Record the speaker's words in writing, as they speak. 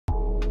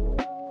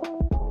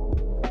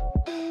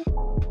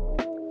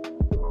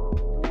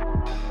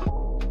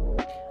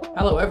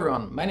Hello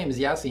everyone, my name is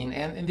Yasin,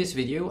 and in this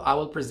video I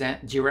will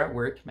present Jira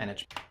Work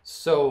Management.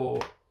 So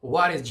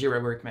what is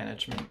Jira Work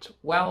Management?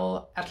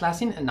 Well,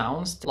 Atlassian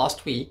announced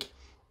last week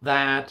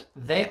that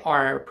they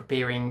are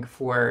preparing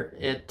for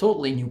a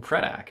totally new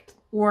product,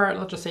 or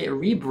let's just say a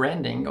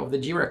rebranding of the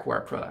Jira Core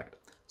product.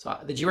 So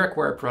the Jira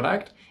Core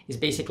product is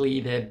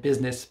basically the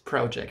business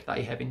project that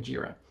you have in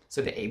Jira.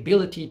 So the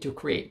ability to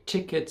create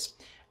tickets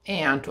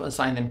and to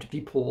assign them to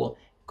people,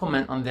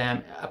 comment on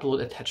them,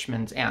 upload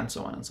attachments, and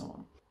so on and so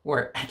on.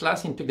 Where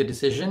Atlassian took the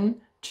decision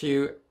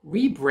to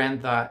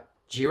rebrand the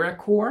Jira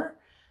Core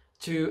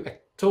to a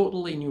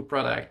totally new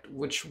product,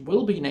 which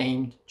will be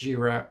named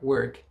Jira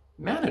Work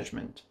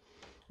Management.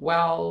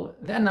 Well,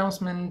 the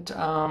announcement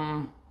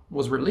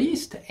was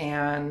released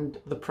and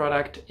the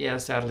product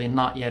is sadly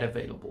not yet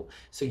available.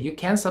 So you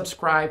can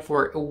subscribe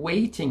for a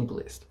waiting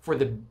list for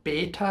the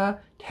beta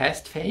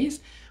test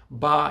phase,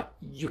 but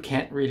you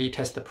can't really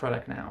test the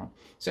product now.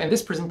 So in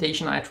this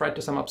presentation, I tried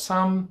to sum up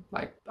some,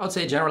 I'd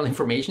say general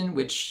information,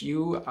 which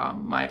you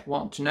might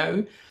want to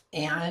know,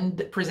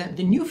 and present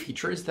the new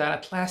features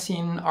that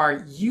Atlassian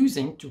are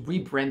using to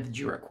rebrand the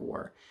Jira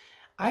Core.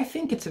 I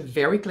think it's a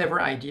very clever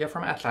idea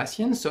from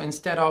Atlassian. So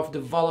instead of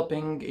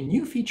developing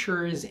new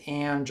features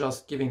and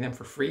just giving them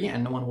for free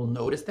and no one will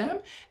notice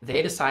them,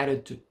 they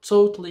decided to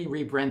totally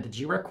rebrand the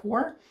Jira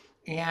Core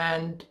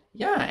and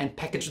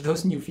package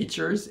those new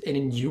features in a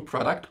new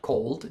product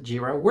called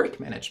Jira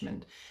Work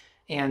Management.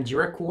 And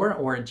Jira Core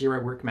or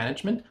Jira Work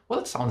Management, well,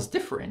 it sounds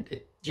different.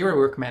 Jira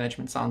Work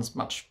Management sounds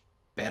much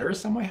better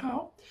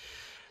somehow.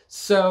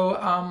 So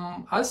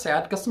as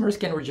said, customers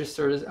can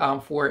register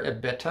for a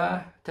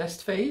beta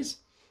test phase.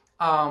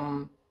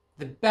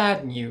 The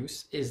bad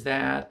news is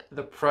that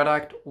the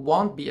product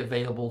won't be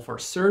available for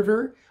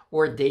server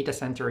or data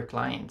center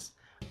clients.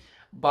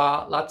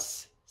 But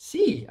let's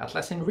see,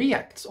 Atlassian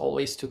reacts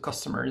always to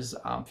customers'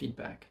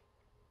 feedback.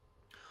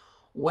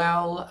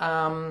 Well,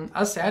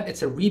 as said,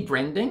 it's a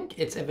rebranding.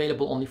 It's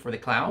available only for the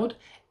cloud,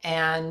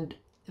 and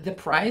the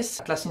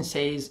price, Atlassian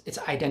says, it's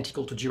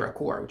identical to Jira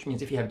Core, which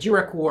means if you have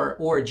Jira Core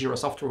or Jira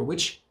Software,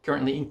 which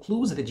currently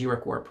includes the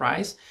Jira Core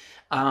price,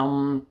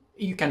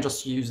 you can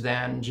just use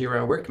then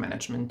Jira Work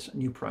Management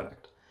new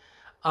product.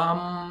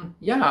 And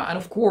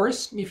of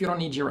course, if you don't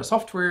need Jira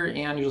Software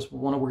and you just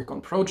want to work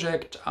on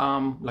project,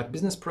 like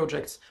business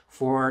projects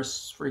for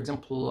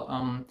example,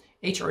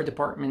 HR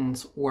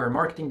departments or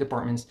marketing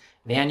departments,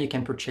 then you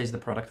can purchase the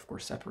product, of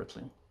course,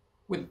 separately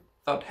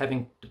without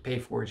having to pay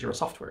for Jira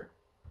Software.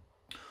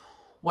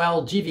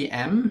 Well,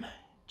 GWM,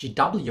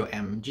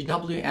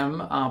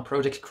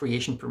 project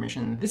creation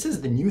permission. This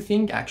is the new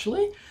thing,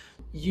 actually.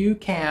 You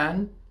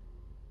can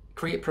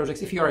create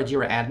projects if you are a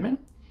Jira admin,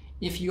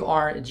 if you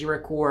are a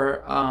Jira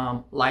Core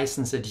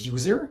licensed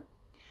user.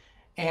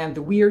 And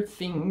the weird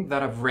thing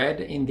that I've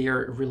read in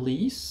their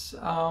release,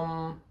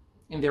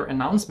 in their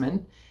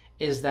announcement,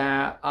 is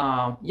that,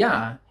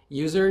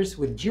 users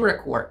with Jira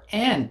Core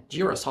and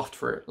Jira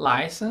Software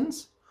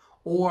license,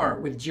 or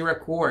with Jira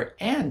Core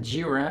and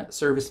Jira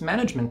Service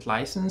Management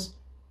license,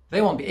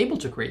 they won't be able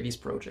to create these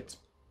projects.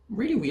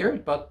 Really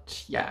weird,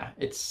 but yeah,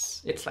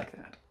 it's like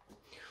that.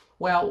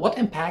 Well, what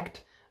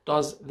impact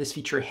does this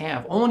feature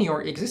have on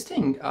your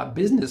existing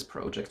business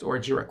projects or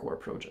Jira Core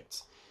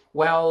projects?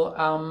 Well,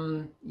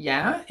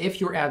 if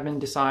your admin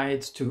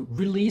decides to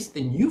release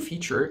the new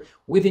feature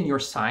within your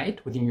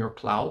site, within your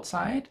cloud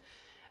site,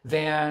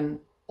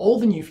 then all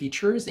the new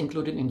features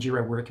included in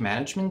Jira Work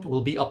Management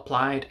will be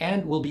applied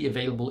and will be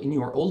available in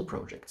your old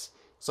projects.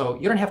 So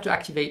you don't have to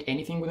activate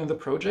anything within the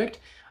project,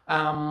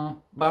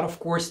 but of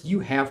course you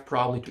have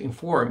probably to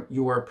inform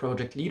your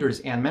project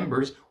leaders and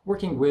members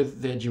working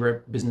with the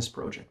Jira business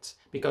projects,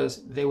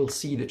 because they will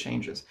see the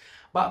changes.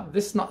 But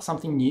this is not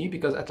something new,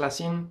 because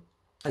Atlassian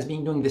has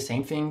been doing the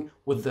same thing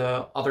with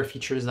the other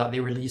features that they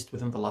released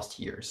within the last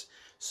years.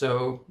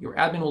 So your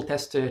admin will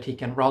test it, he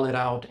can roll it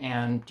out,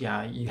 and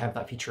you have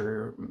that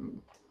feature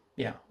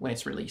when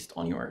it's released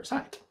on your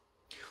site.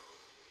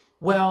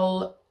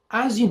 Well,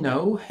 as you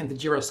know, in the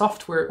Jira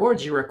Software or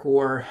Jira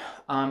Core,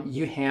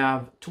 you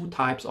have two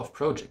types of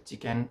projects.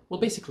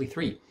 Basically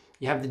three.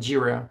 You have the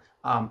Jira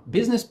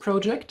Business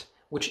Project,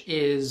 which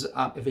is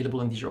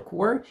available in the Jira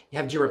Core. You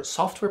have Jira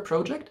Software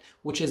Project,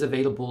 which is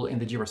available in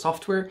the Jira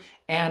Software.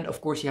 And of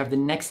course, you have the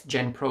Next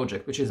Gen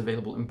Project, which is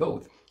available in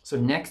both. So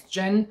Next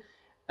Gen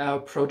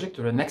project,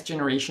 or the next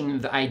generation,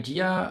 the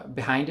idea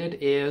behind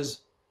it is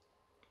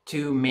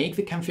to make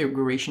the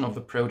configuration of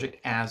the project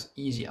as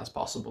easy as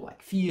possible,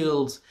 like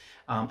fields,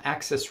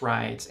 access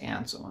rights,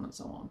 and so on and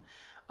so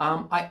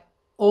on. I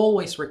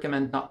always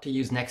recommend not to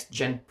use Next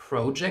Gen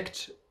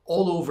Project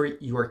all over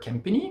your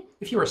company.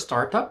 If you're a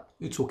startup,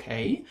 it's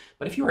okay.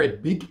 But if you're a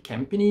big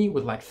company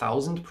with like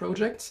 1,000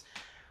 projects,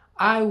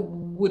 I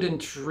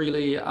wouldn't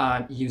really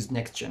use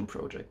Next Gen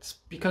projects,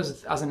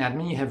 because as an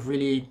admin, you have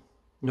really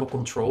no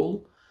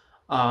control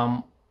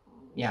on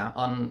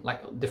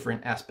like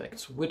different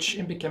aspects, which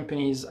in big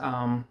companies,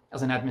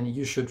 as an admin,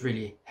 you should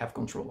really have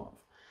control of.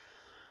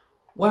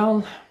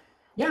 Well,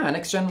 Yeah,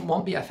 next-gen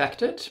won't be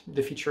affected.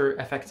 The feature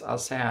affects,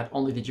 as said,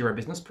 only the Jira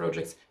business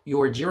projects.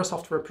 Your Jira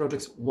software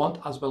projects won't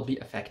as well be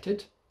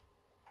affected.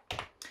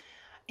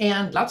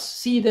 And let's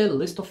see the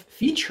list of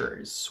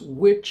features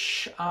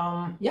which,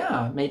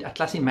 made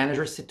Atlassian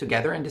managers sit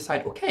together and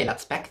decide, okay,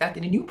 let's pack that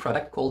in a new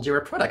product called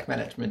Jira Product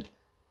Management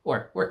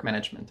or Work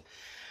Management.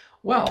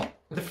 Well,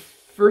 the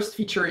first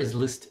feature is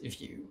list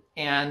view.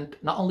 And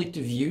not only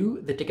to view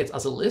the tickets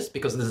as a list,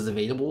 because this is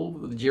available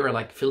with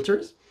Jira-like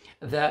filters,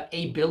 the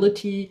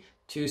ability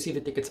to see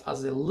the tickets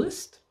as a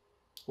list,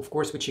 of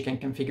course, which you can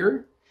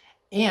configure,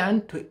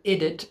 and to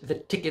edit the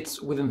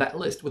tickets within that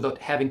list without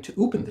having to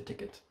open the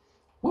ticket.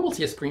 We will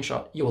see a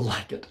screenshot, you will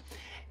like it.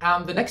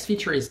 The next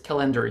feature is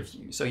calendar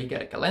view. So you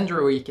get a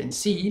calendar where you can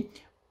see,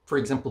 for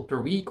example, per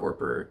week or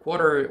per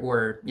quarter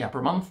or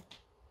per month,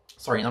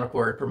 sorry, not a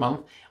quarter, per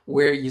month,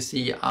 where you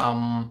see,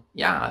 the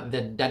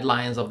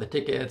deadlines of the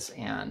tickets,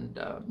 and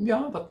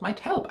that might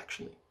help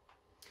actually.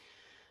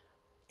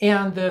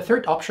 And the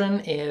third option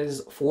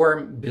is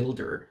form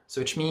builder.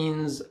 So which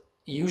means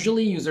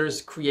usually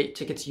users create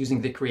tickets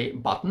using the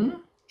create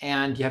button,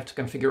 and you have to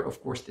configure,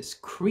 of course, the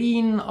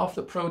screen of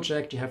the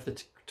project. You have to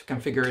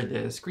configure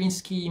the screen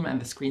scheme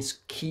and the screen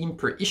scheme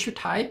per issue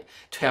type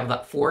to have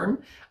that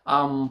form.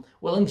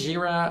 Well, in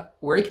Jira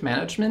Work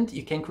Management,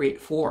 you can create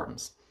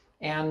forms.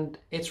 And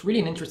it's really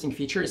an interesting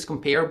feature. It's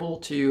comparable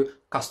to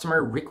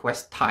customer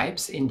request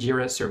types in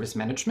Jira Service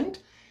Management.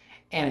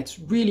 And it's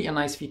really a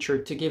nice feature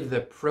to give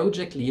the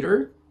project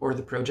leader or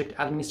the project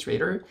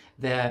administrator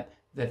the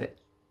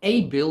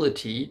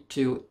ability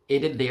to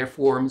edit their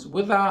forms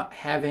without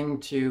having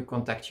to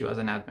contact you as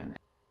an admin.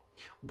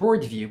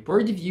 Board view.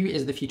 Board view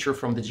is the feature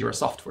from the Jira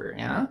software.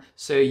 Yeah?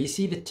 So you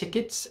see the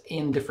tickets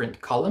in different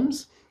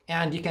columns,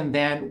 and you can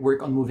then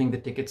work on moving the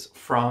tickets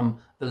from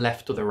the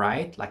left to the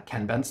right, like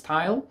Kanban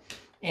style.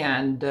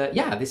 And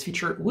this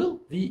feature will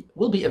be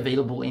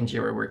available in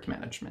Jira Work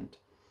Management.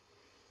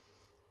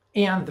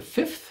 And the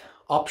fifth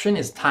option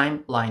is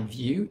timeline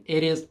view.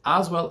 It is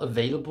as well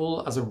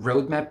available as a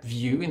roadmap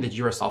view in the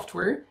Jira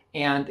software,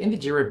 and in the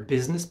Jira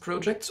business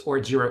projects or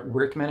Jira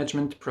Work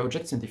Management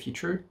projects in the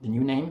future, the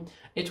new name,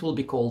 it will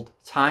be called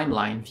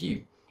timeline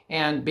view.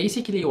 And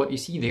basically what you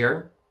see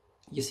there,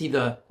 you see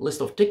the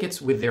list of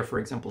tickets with their, for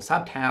example,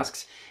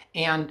 subtasks,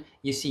 and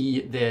you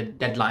see the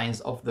deadlines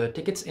of the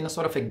tickets in a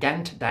sort of a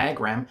Gantt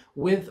diagram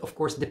with, of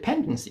course,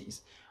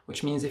 dependencies,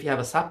 which means if you have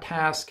a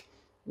subtask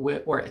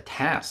or a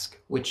task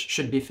which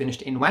should be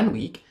finished in 1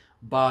 week,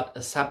 but a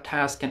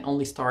subtask can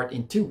only start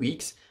in 2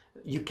 weeks,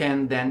 you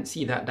can then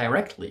see that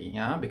directly,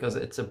 because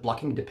it's a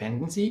blocking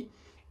dependency.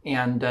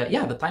 And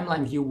the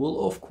timeline view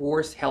will, of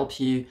course, help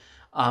you,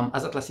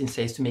 as Atlassian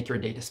says, to make your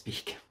data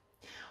speak.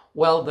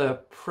 Well, the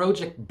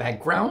project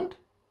background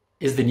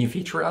is the new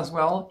feature as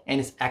well, and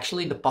it's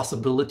actually the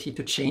possibility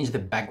to change the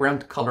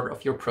background color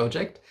of your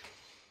project.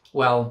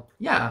 Well,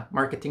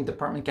 marketing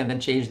department can then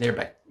change their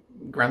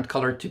background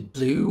color to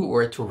blue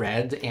or to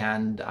red,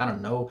 and I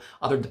don't know,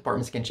 other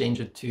departments can change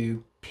it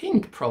to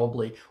pink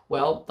probably.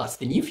 Well, that's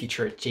the new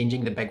feature,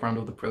 changing the background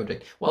of the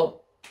project.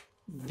 Well,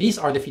 these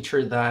are the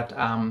features that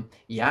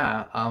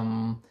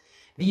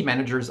the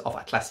managers of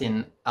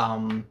Atlassian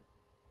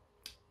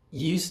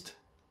used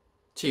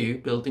to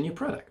build a new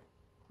product.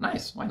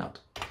 Nice, why not?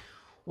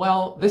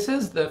 Well, this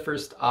is the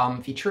first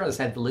feature, as I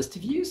said, the list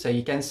view. So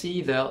you can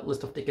see the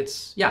list of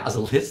tickets, as a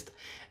list,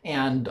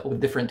 and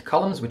with different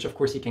columns, which of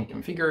course you can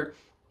configure.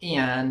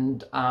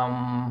 And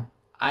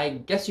I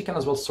guess you can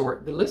as well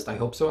sort the list. I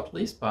hope so, at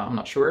least, but I'm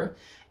not sure.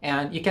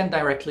 And you can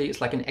directly,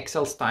 it's like an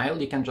Excel style.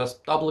 You can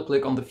just double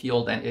click on the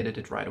field and edit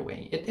it right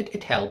away.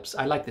 It helps.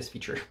 I like this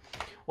feature.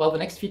 Well, the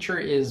next feature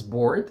is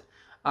board.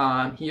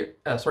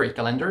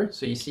 Calendar.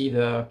 So you see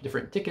the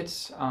different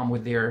tickets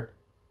with their,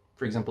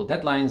 for example,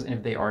 deadlines, and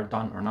if they are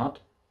done or not.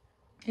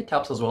 It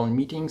helps as well in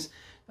meetings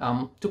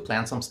to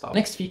plan some stuff.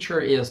 Next feature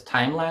is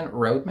timeline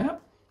roadmap.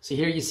 So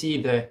here you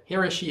see the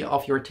hierarchy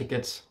of your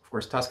tickets, of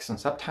course, tasks and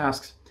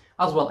subtasks,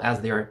 as well as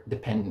their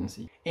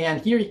dependency.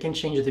 And here you can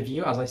change the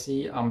view, as I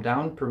see,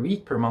 down per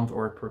week, per month,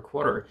 or per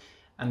quarter.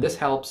 And this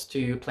helps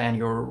to plan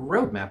your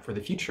roadmap for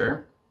the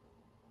future.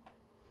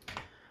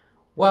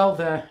 Well,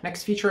 the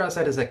next feature, as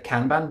I said, is a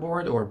Kanban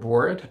board or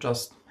board,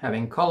 just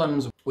having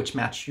columns which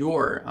match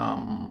your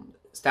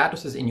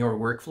statuses in your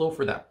workflow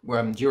for that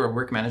Jira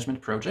Work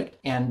Management project.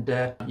 And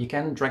you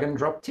can drag and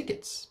drop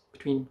tickets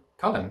between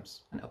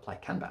columns and apply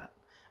Kanban.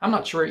 I'm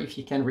not sure if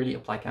you can really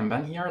apply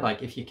Kanban here,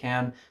 like if you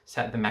can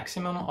set the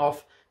maximum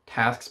of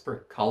tasks per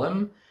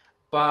column,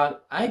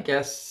 but I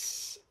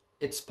guess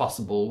it's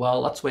possible.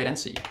 Well, let's wait and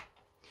see.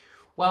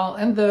 Well,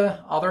 and the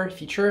other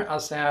feature,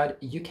 as said,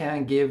 you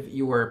can give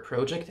your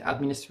project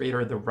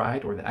administrator the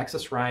right or the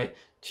access right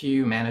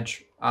to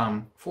manage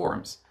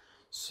forms.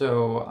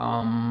 So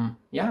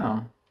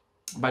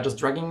by just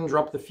dragging and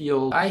drop the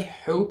field. I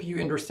hope you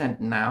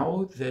understand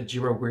now the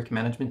Jira Work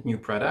Management new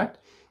product.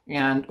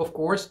 And of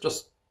course,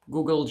 just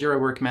Google Jira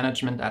Work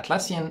Management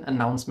Atlassian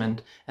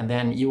announcement, and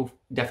then you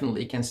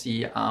definitely can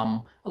see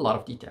a lot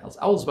of details.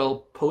 I'll as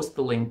well post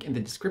the link in the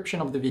description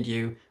of the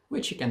video,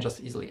 which you can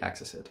just easily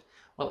access it.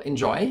 Well,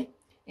 enjoy,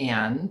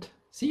 and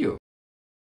See you!